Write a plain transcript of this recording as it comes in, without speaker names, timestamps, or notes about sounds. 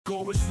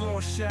Go as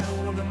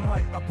LordShaedow on the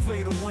mic. I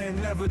play to win,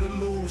 never to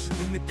lose.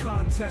 In the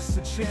contest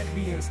of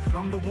champions,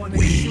 I'm the one they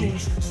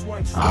choose.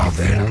 Swipe, swipe,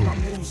 my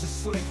moves are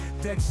slick.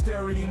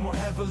 Dexterity more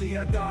heavily,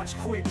 I dodge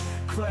quick.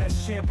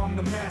 Class champ, I'm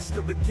the master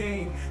of the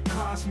game.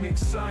 Cosmic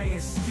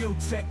science, skill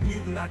tech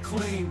mutant, I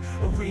claim.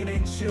 Arena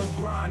and chill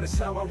grind, that's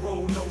how I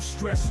roll. No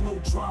stress, no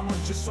drama,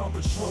 just on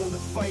patrol to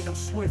fight. I'm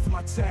swift,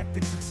 my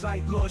tactics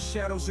excite.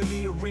 LordShaedow's in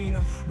the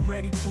arena,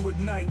 ready to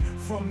ignite.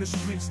 From the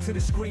streets to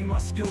the screen, my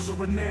skills are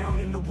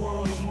renowned. In the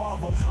world of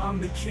Marvel,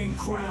 I'm the king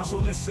crown. So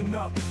listen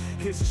up,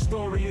 here's the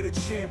story of the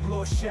champ.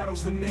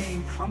 LordShaedow's the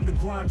name, I'm the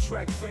grind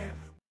track fan.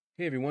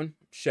 Hey everyone,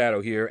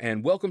 Shadow here,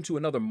 and welcome to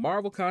another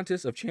Marvel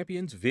Contest of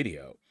Champions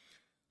video.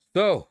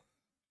 So,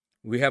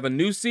 we have a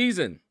new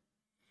season.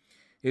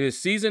 It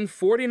is season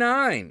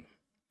 49,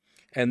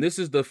 and this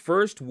is the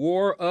first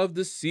war of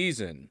the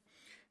season.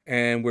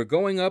 And we're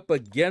going up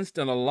against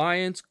an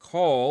alliance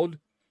called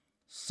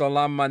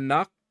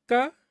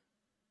Salamanca.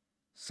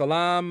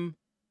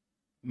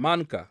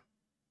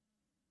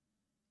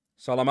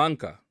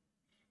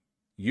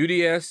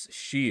 UDS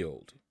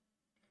Shield.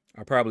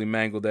 I probably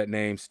mangled that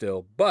name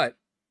still, but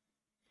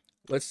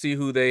let's see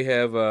who they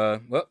have.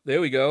 Well,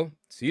 there we go.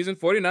 Season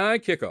 49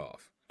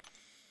 kickoff.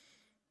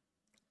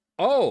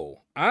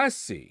 Oh, I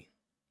see.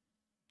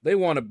 They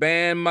want to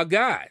ban my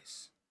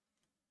guys.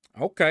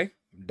 Okay.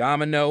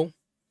 Domino.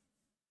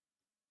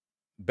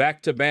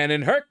 Back to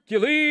banning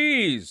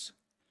Hercules.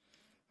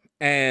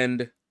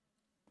 And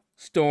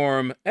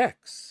Storm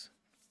X.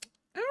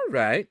 All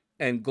right.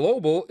 And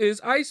Global is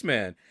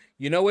Iceman.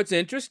 You know what's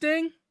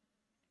interesting?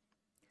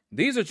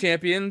 These are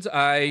champions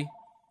I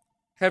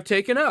have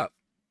taken up.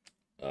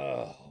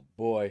 Oh,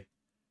 boy.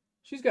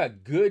 She's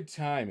got good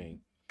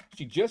timing.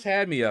 She just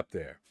had me up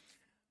there.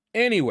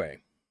 Anyway,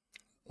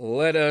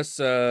 let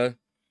us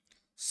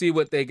see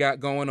what they got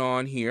going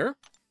on here.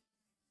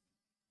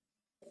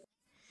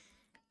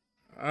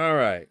 All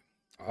right.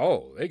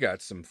 Oh, they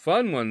got some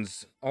fun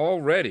ones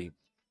already.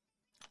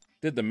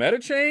 Did the meta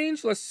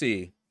change? Let's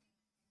see.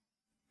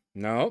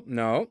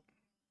 No.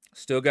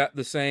 Still got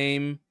the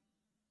same.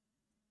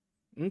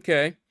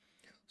 Okay.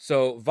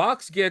 So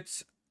Vox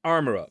gets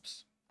armor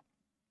ups.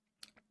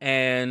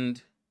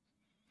 And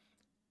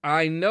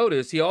I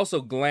noticed he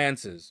also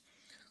glances.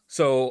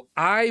 So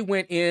I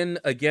went in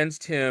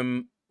against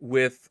him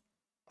with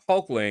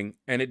Hulkling,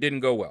 and it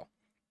didn't go well.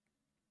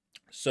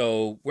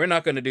 So we're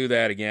not going to do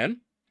that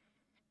again.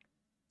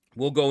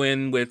 We'll go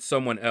in with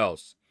someone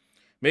else.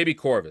 Maybe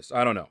Corvus.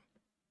 I don't know.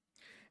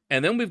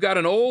 And then we've got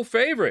an old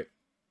favorite.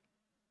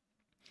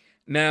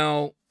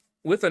 Now,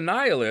 with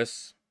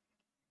Annihilus,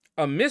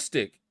 a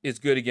Mystic is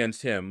good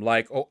against him.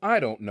 Like, oh, I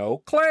don't know,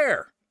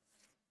 Claire.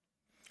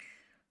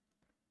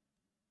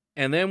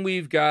 And then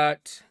we've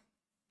got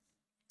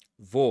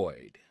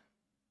Void.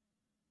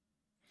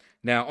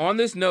 Now, on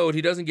this node,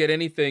 he doesn't get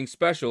anything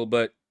special,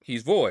 but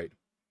he's Void.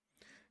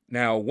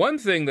 Now, one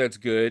thing that's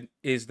good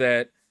is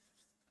that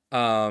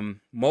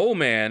Mole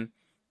Man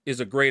is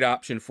a great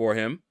option for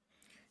him.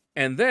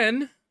 And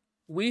then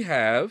we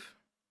have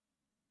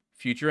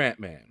Future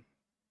Ant-Man,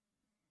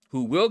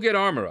 who will get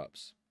armor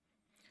ups.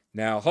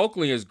 Now,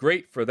 Hulkling is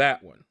great for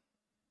that one.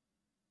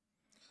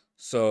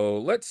 So,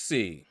 let's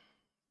see.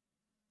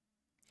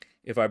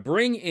 If I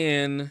bring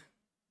in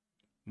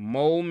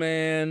Mole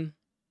Man,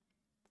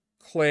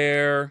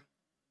 Claire,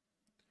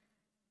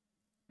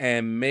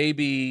 and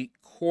maybe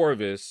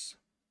Corvus,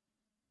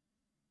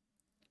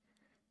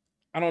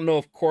 I don't know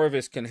if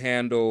Corvus can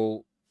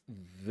handle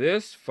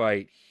this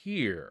fight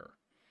here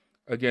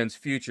against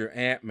Future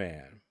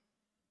Ant-Man.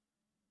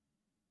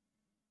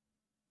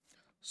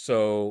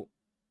 So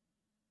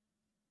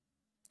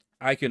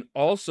I can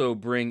also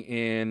bring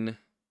in...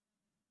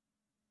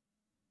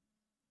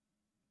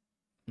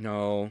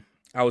 No,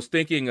 I was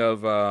thinking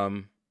of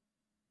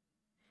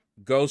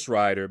Ghost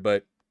Rider,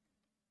 but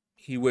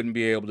he wouldn't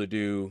be able to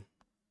do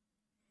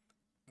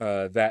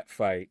that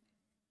fight.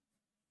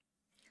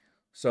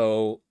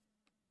 So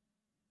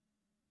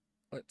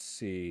let's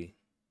see.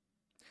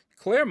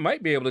 Claire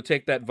might be able to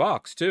take that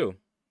Vox too.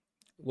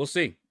 We'll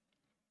see.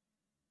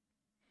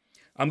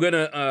 I'm going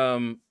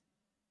to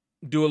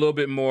do a little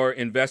bit more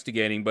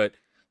investigating, but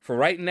for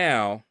right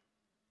now,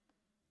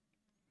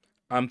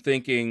 I'm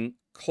thinking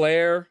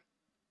Claire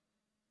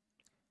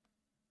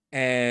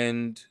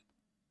and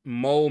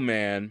Mole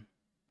Man,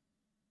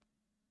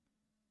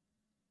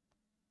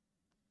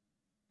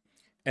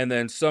 and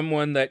then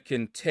someone that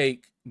can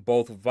take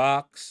both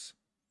Vox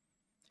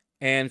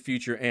and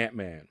Future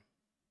Ant-Man.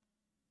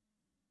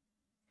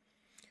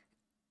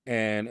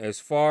 And as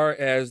far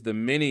as the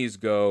minis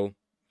go,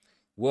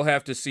 we'll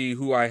have to see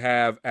who I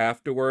have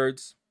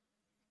afterwards.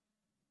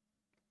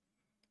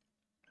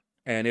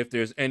 And if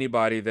there's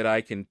anybody that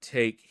I can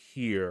take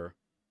here.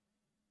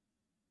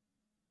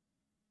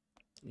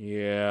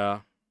 Yeah.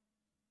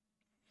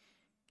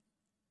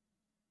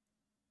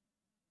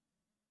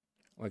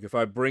 Like if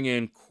I bring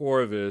in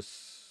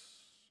Corvus.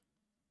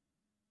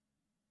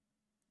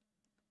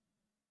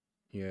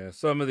 Yeah,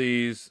 some of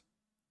these.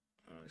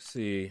 Let's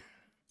see.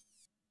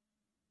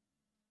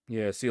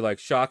 Yeah, see, like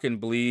Shock and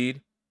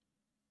Bleed.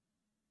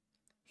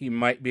 he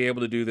might be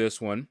able to do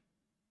this one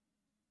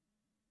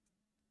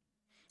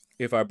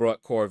if I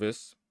brought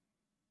Corvus.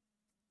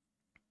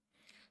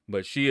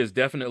 But she is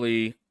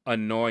definitely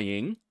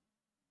annoying.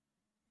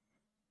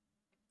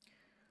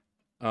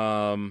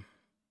 Let's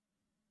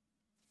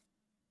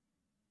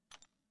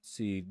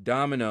see,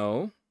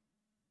 Domino.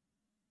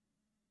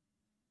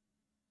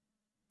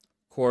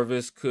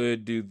 Corvus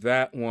could do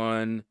that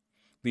one.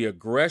 The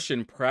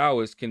aggression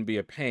prowess can be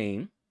a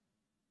pain.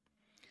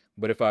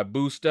 But if I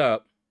boost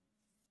up,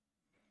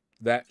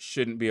 that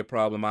shouldn't be a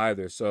problem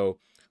either. So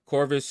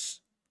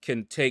Corvus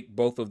can take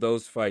both of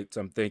those fights,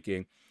 I'm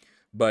thinking.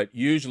 But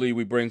usually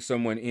we bring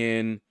someone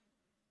in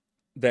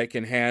that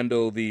can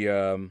handle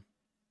the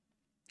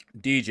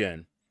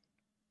degen.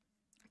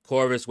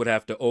 Corvus would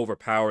have to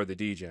overpower the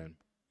degen.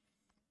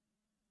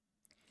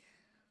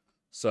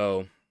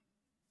 So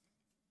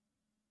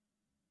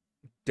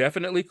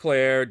definitely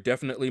Claire,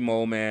 definitely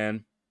Mole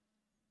Man.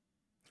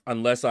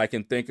 Unless I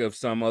can think of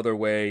some other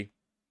way.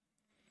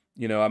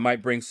 You know, I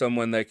might bring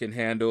someone that can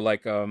handle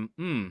like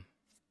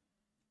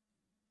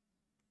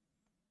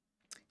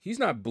he's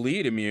not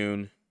bleed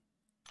immune.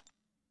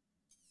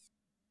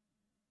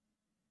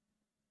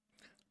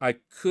 I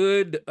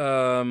could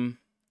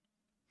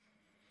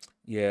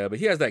yeah, but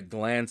he has that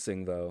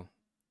glancing though.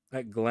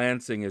 That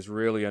glancing is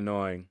really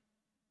annoying.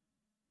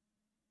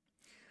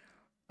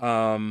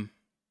 Yeah.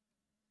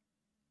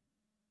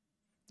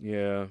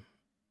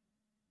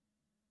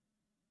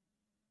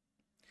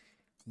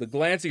 The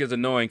glancing is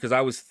annoying because I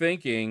was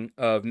thinking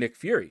of Nick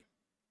Fury.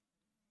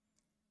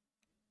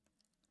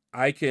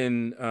 I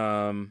can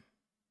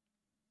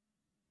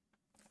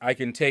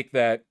take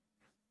that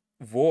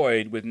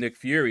void with Nick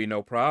Fury,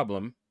 no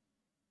problem.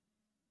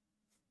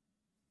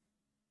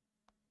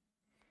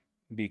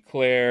 Be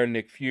Claire,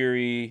 Nick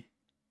Fury,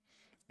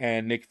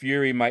 and Nick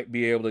Fury might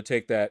be able to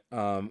take that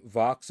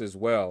Vox as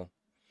well.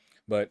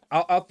 But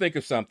I'll think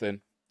of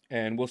something,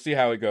 and we'll see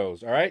how it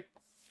goes, all right?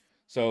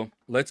 So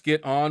let's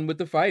get on with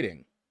the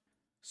fighting.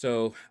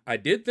 So I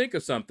did think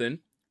of something.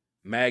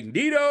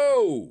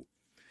 Magneto!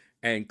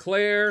 And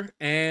Claire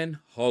and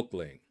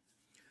Hulkling.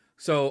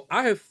 So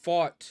I have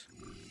fought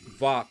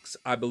Vox,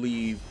 I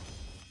believe,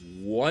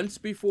 once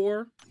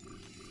before.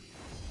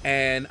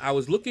 And I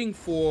was looking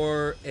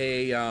for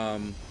a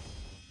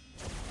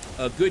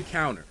good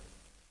counter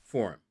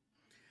for him.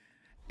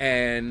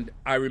 And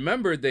I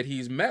remembered that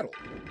he's metal.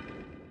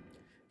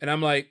 And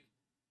I'm like,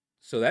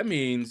 so that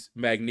means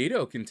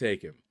Magneto can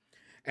take him.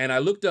 And I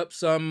looked up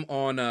some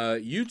on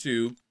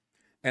YouTube,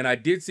 and I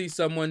did see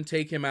someone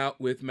take him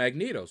out with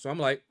Magneto. So I'm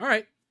like, all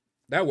right,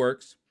 that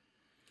works.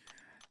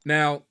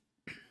 Now,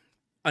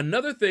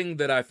 another thing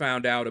that I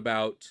found out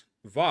about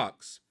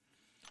Vox,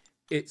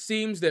 it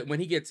seems that when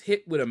he gets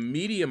hit with a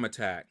medium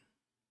attack,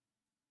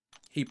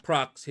 he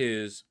procs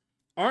his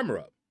armor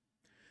up.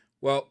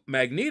 Well,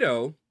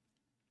 Magneto,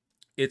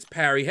 it's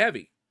parry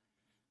heavy.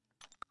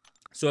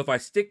 So if I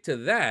stick to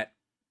that,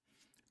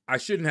 I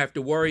shouldn't have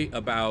to worry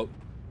about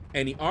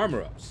any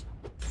armor ups.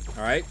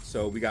 All right,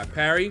 so we got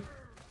parry,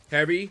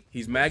 heavy,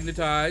 he's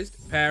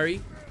magnetized,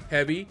 parry,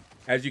 heavy.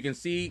 As you can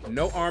see,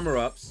 no armor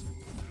ups.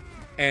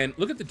 And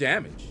look at the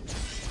damage.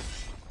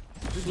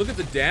 Just look at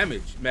the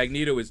damage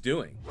Magneto is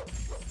doing.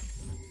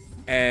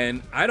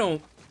 And I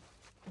don't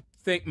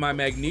think my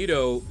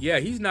Magneto, yeah,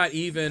 he's not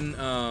even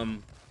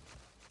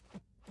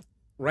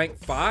rank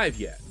 5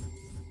 yet.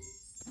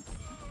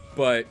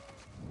 But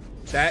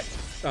that,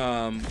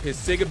 his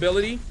SIG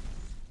ability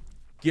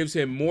gives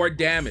him more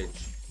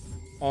damage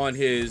on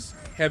his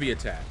heavy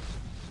attack.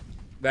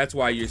 That's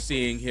why you're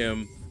seeing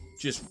him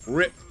just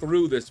rip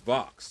through this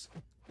Vox.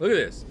 Look at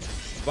this.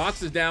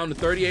 Vox is down to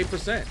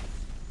 38%.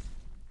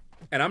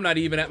 And I'm not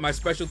even at my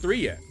special 3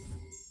 yet.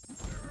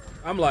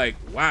 I'm like,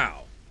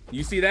 wow.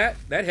 You see that?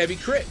 That heavy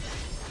crit.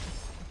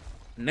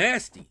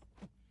 Nasty.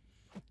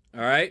 All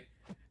right.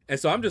 And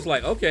so I'm just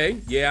like, okay,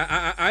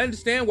 yeah, I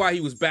understand why he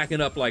was backing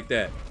up like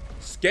that.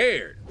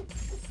 Scared.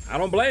 I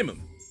don't blame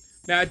him.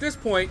 Now, at this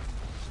point,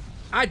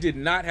 I did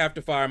not have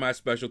to fire my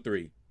special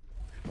 3.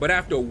 But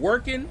after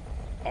working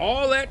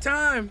all that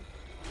time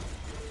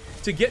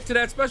to get to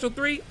that special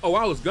 3, oh,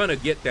 I was gonna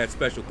get that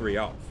special 3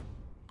 off.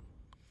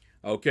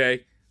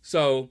 Okay,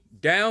 so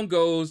down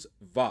goes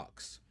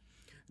Vox.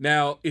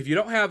 Now, if you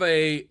don't have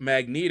a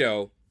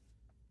Magneto,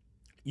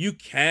 you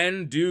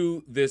can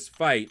do this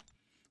fight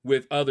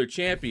with other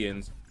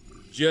champions.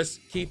 Just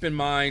keep in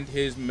mind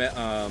his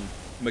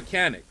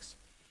mechanics.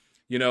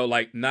 You know,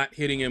 like not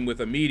hitting him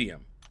with a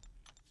medium.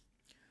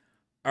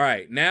 All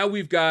right, now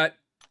we've got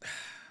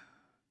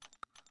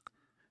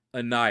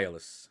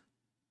Annihilus.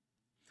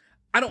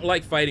 I don't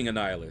like fighting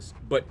Annihilus,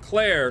 but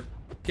Claire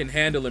can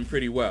handle him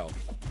pretty well.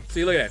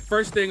 See, look at that.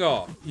 First thing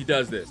off, he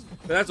does this.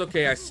 But that's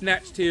okay. I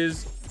snatched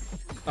his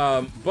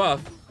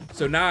buff,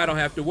 so now I don't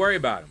have to worry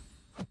about him.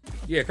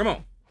 Yeah, come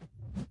on.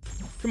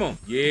 Come on.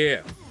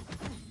 Yeah.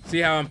 See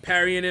how I'm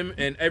parrying him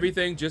and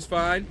everything just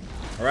fine?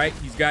 All right,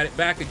 he's got it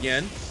back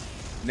again.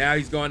 Now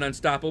he's going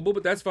unstoppable,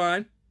 but that's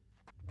fine.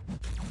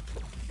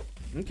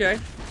 Okay.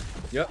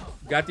 Yep,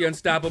 got the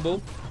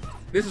unstoppable.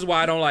 This is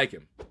why I don't like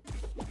him.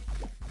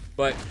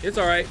 But it's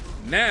all right.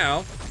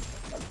 Now,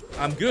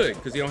 I'm good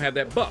because he don't have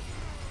that buff.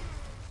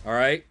 All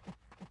right?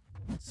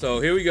 So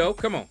here we go.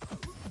 Come on.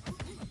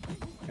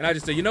 And I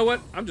just say, you know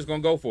what? I'm just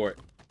going to go for it.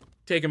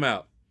 Take him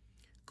out.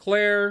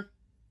 Claire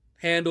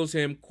handles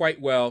him quite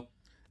well.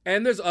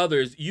 And there's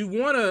others. You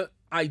want to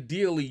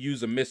ideally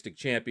use a Mystic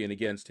Champion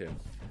against him.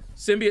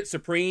 Symbiote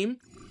Supreme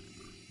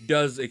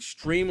does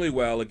extremely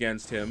well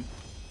against him.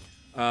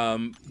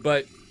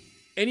 But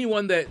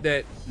anyone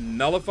that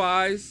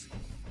nullifies,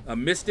 a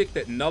Mystic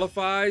that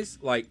nullifies,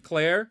 like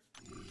Claire,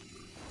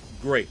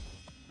 great.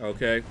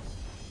 Okay?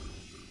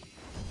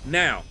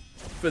 Now,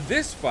 for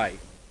this fight,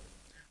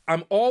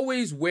 I'm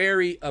always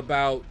wary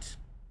about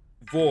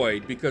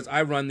Void because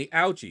I run the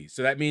ouchie.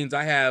 So that means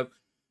I have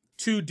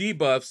 2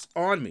 debuffs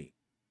on me.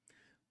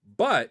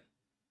 But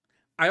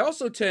I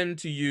also tend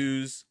to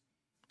use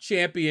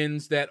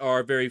champions that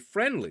are very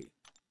friendly.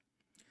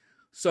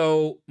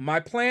 So my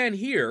plan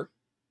here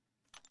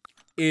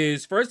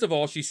is, first of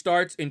all, she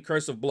starts in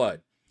Curse of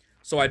Blood.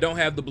 So I don't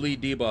have the bleed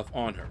debuff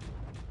on her.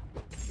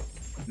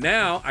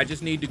 Now I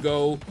just need to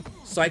go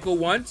cycle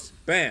once,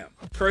 bam.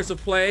 Curse of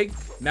Plague,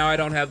 now I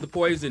don't have the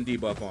poison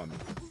debuff on me.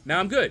 Now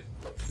I'm good.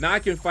 Now I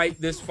can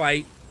fight this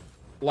fight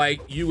like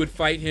you would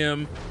fight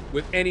him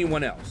with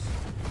anyone else.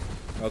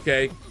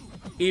 Okay?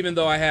 Even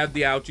though I have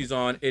the ouchies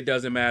on, it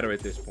doesn't matter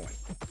at this point.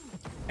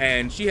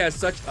 And she has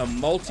such a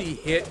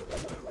multi-hit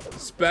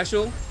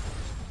special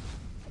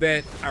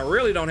that I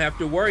really don't have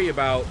to worry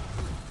about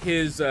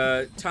his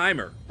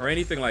timer or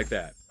anything like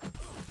that.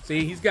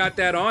 See, he's got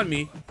that on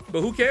me,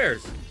 but who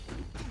cares?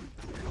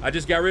 I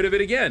just got rid of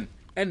it again,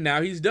 and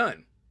now he's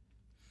done.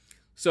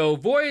 So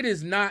Void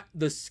is not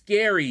the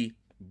scary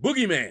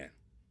boogeyman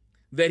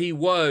that he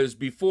was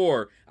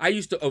before. I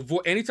used to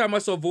avoid, anytime I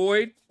saw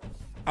Void,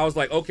 I was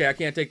like, okay, I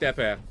can't take that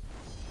path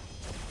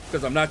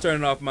because I'm not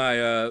turning off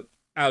my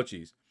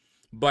ouchies.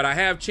 But I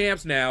have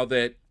champs now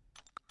that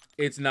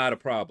it's not a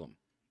problem.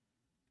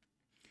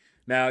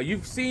 Now,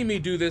 you've seen me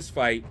do this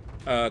fight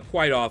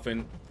quite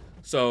often.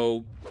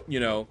 So, you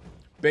know,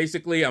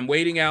 basically I'm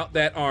waiting out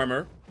that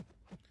armor.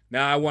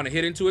 Now I want to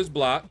hit into his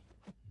block.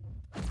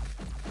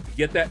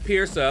 Get that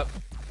pierce up.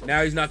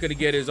 Now he's not going to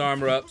get his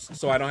armor ups,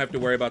 so I don't have to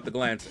worry about the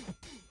glancing.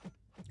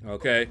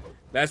 Okay,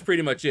 that's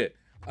pretty much it.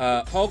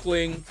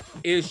 Hulkling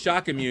is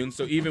shock immune,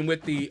 so even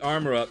with the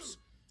armor ups,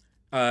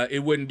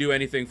 it wouldn't do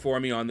anything for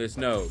me on this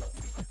node.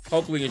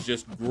 Hulkling is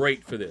just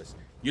great for this.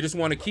 You just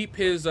want to keep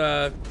his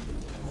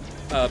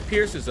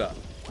pierces up.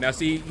 Now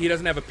see, he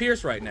doesn't have a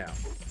pierce right now.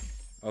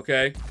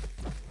 Okay,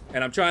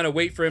 and I'm trying to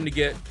wait for him to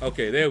get,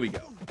 okay, there we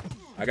go.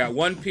 I got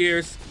 1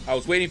 pierce. I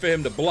was waiting for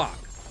him to block.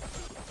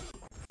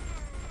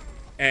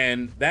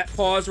 And that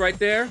pause right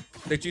there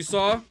that you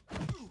saw,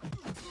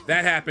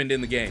 that happened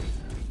in the game.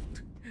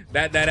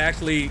 That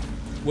actually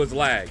was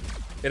lag.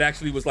 It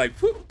actually was like,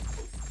 whoop,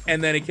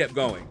 and then it kept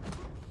going.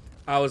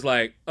 I was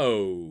like,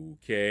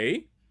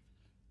 okay,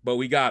 but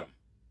we got him.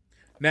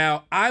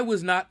 Now, I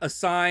was not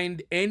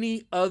assigned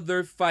any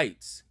other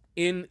fights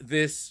in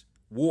this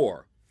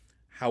war.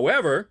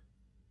 However,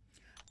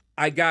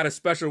 I got a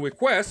special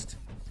request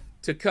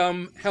to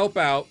come help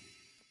out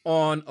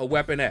on a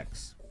Weapon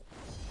X.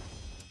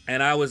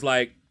 And I was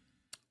like,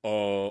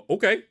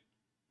 okay.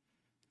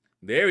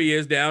 There he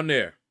is down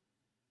there.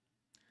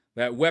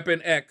 That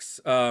Weapon X,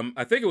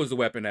 I think it was the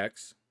Weapon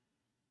X.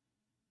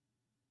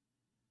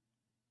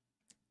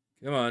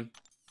 Come on.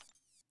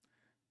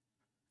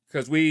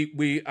 Because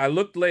I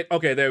looked late.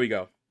 Okay, there we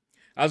go.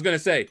 I was going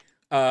to say,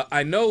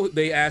 I know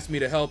they asked me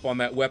to help on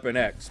that Weapon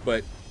X,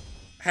 but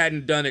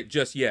hadn't done it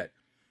just yet.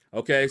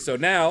 Okay, so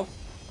now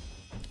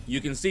you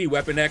can see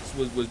Weapon X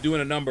was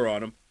doing a number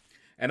on him.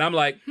 And I'm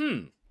like,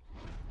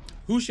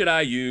 who should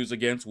I use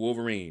against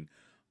Wolverine?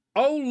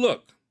 Oh,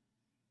 look,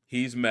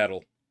 he's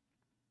metal.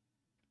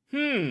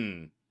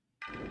 That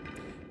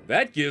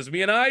gives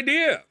me an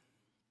idea.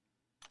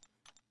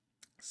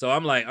 So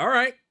I'm like, all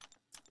right,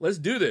 let's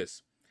do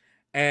this.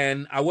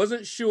 And I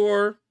wasn't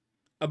sure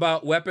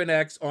about Weapon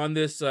X on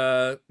this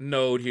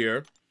node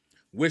here.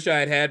 Wish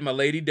I had my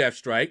Lady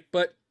Deathstrike,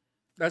 but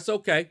that's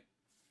okay.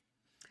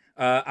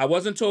 I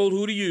wasn't told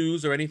who to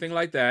use or anything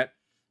like that,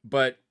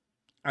 but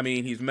I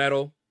mean, he's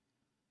metal.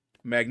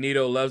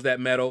 Magneto loves that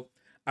metal.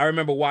 I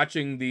remember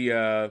watching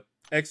the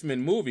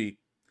X-Men movie,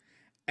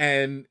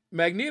 and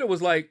Magneto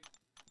was like,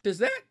 does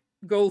that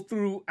go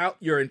throughout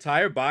your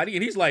entire body?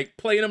 And he's like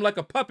playing him like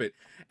a puppet.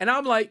 And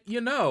I'm like,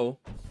 you know,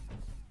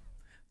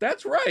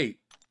 that's right.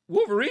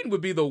 Wolverine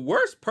would be the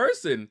worst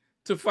person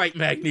to fight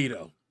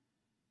Magneto.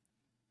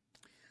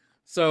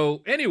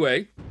 So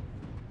anyway,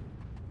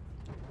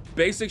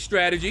 basic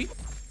strategy.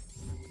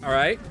 All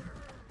right.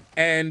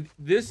 And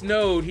this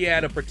node, he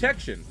had a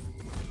protection.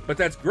 But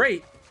that's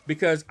great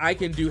because I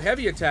can do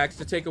heavy attacks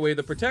to take away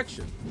the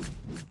protection.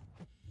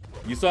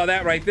 You saw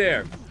that right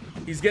there.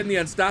 He's getting the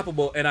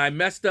unstoppable, and I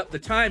messed up the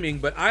timing,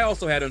 but I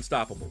also had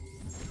unstoppable.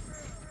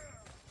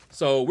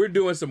 So we're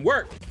doing some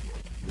work.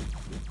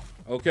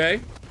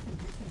 Okay.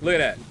 Look at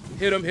that.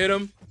 Hit him, hit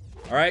him.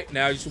 All right,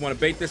 now you just want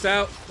to bait this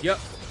out. Yep.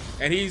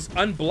 And he's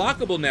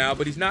unblockable now,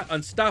 but he's not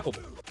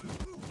unstoppable.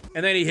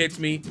 And then he hits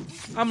me,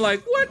 I'm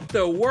like, what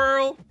the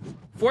world?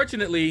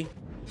 Fortunately,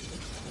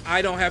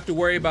 I don't have to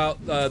worry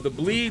about the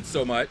bleed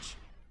so much.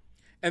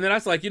 And then I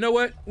was like, you know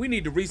what? We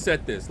need to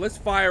reset this. Let's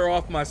fire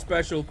off my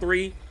special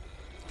 3,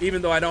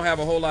 even though I don't have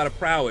a whole lot of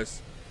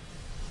prowess,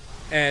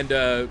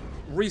 and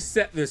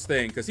reset this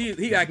thing, because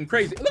he acting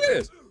crazy. Look at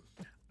this.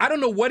 I don't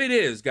know what it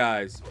is,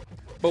 guys,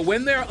 but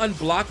when they're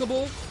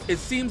unblockable, it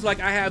seems like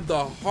I have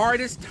the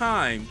hardest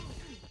time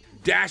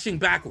dashing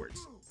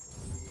backwards.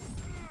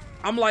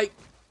 I'm like,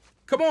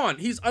 come on,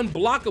 he's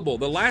unblockable.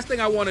 The last thing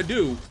I want to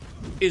do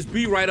is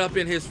be right up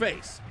in his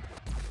face.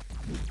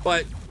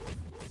 But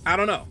I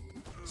don't know.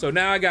 So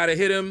now I got to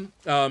hit him.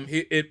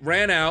 It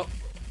ran out,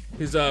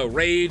 his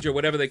rage or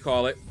whatever they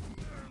call it.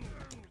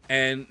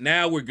 And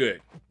now we're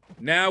good.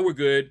 Now we're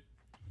good.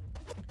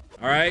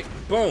 All right,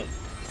 boom.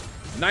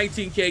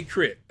 19K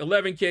crit,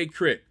 11K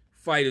crit.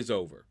 Fight is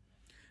over.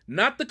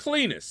 Not the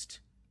cleanest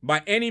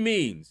by any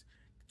means.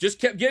 Just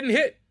kept getting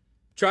hit.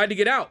 Tried to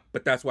get out,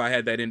 but that's why I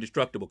had that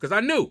indestructible, because I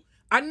knew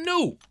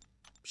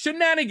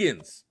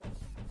shenanigans.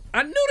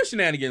 I knew the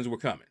shenanigans were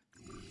coming.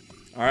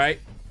 All right.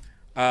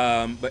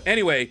 But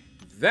anyway,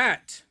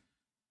 that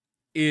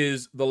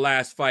is the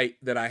last fight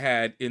that I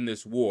had in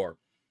this war.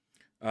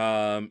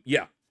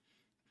 Yeah,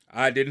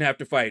 I didn't have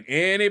to fight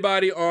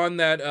anybody on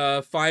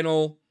that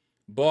final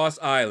boss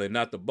island.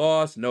 Not the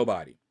boss,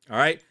 nobody. All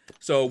right.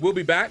 So we'll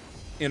be back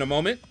in a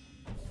moment,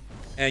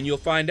 and you'll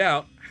find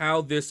out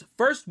how this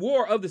first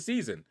war of the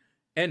season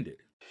ended.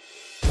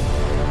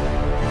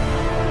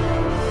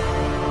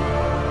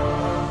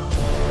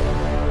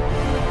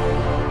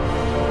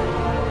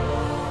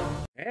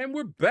 And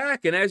we're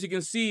back, and as you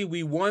can see,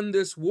 we won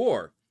this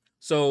war.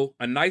 So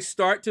a nice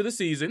start to the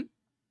season.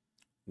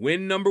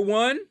 Win number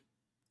 1,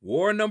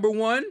 war number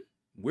 1,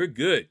 we're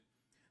good.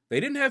 They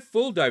didn't have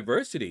full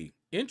diversity.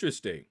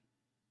 Interesting.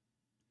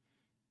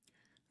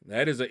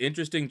 That is an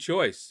interesting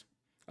choice,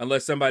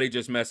 unless somebody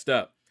just messed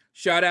up.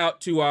 Shout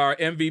out to our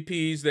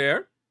MVPs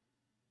there.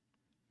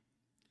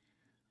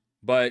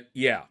 But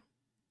yeah,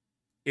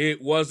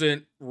 it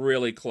wasn't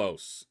really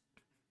close.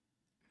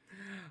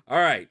 All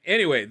right.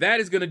 Anyway,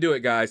 that is going to do it,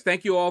 guys.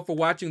 Thank you all for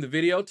watching the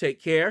video.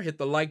 Take care. Hit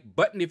the like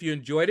button if you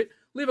enjoyed it.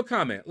 Leave a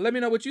comment. Let me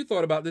know what you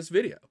thought about this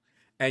video.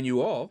 And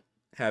you all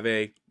have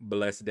a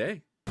blessed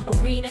day.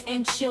 Arena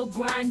and chill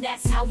grind,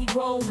 that's how we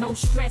roll. No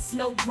stress,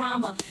 no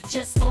drama,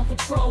 just on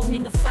patrol.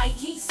 In the fight,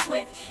 he's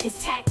swift,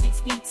 his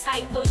tactics be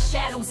tight.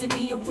 LordShaedow's in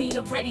the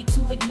arena, ready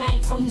to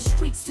ignite. From the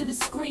streets to the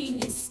screen,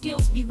 his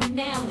skills be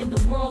renowned. In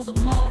the world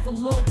of Marvel,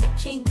 Lord, the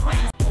King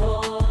crown.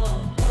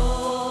 Oh.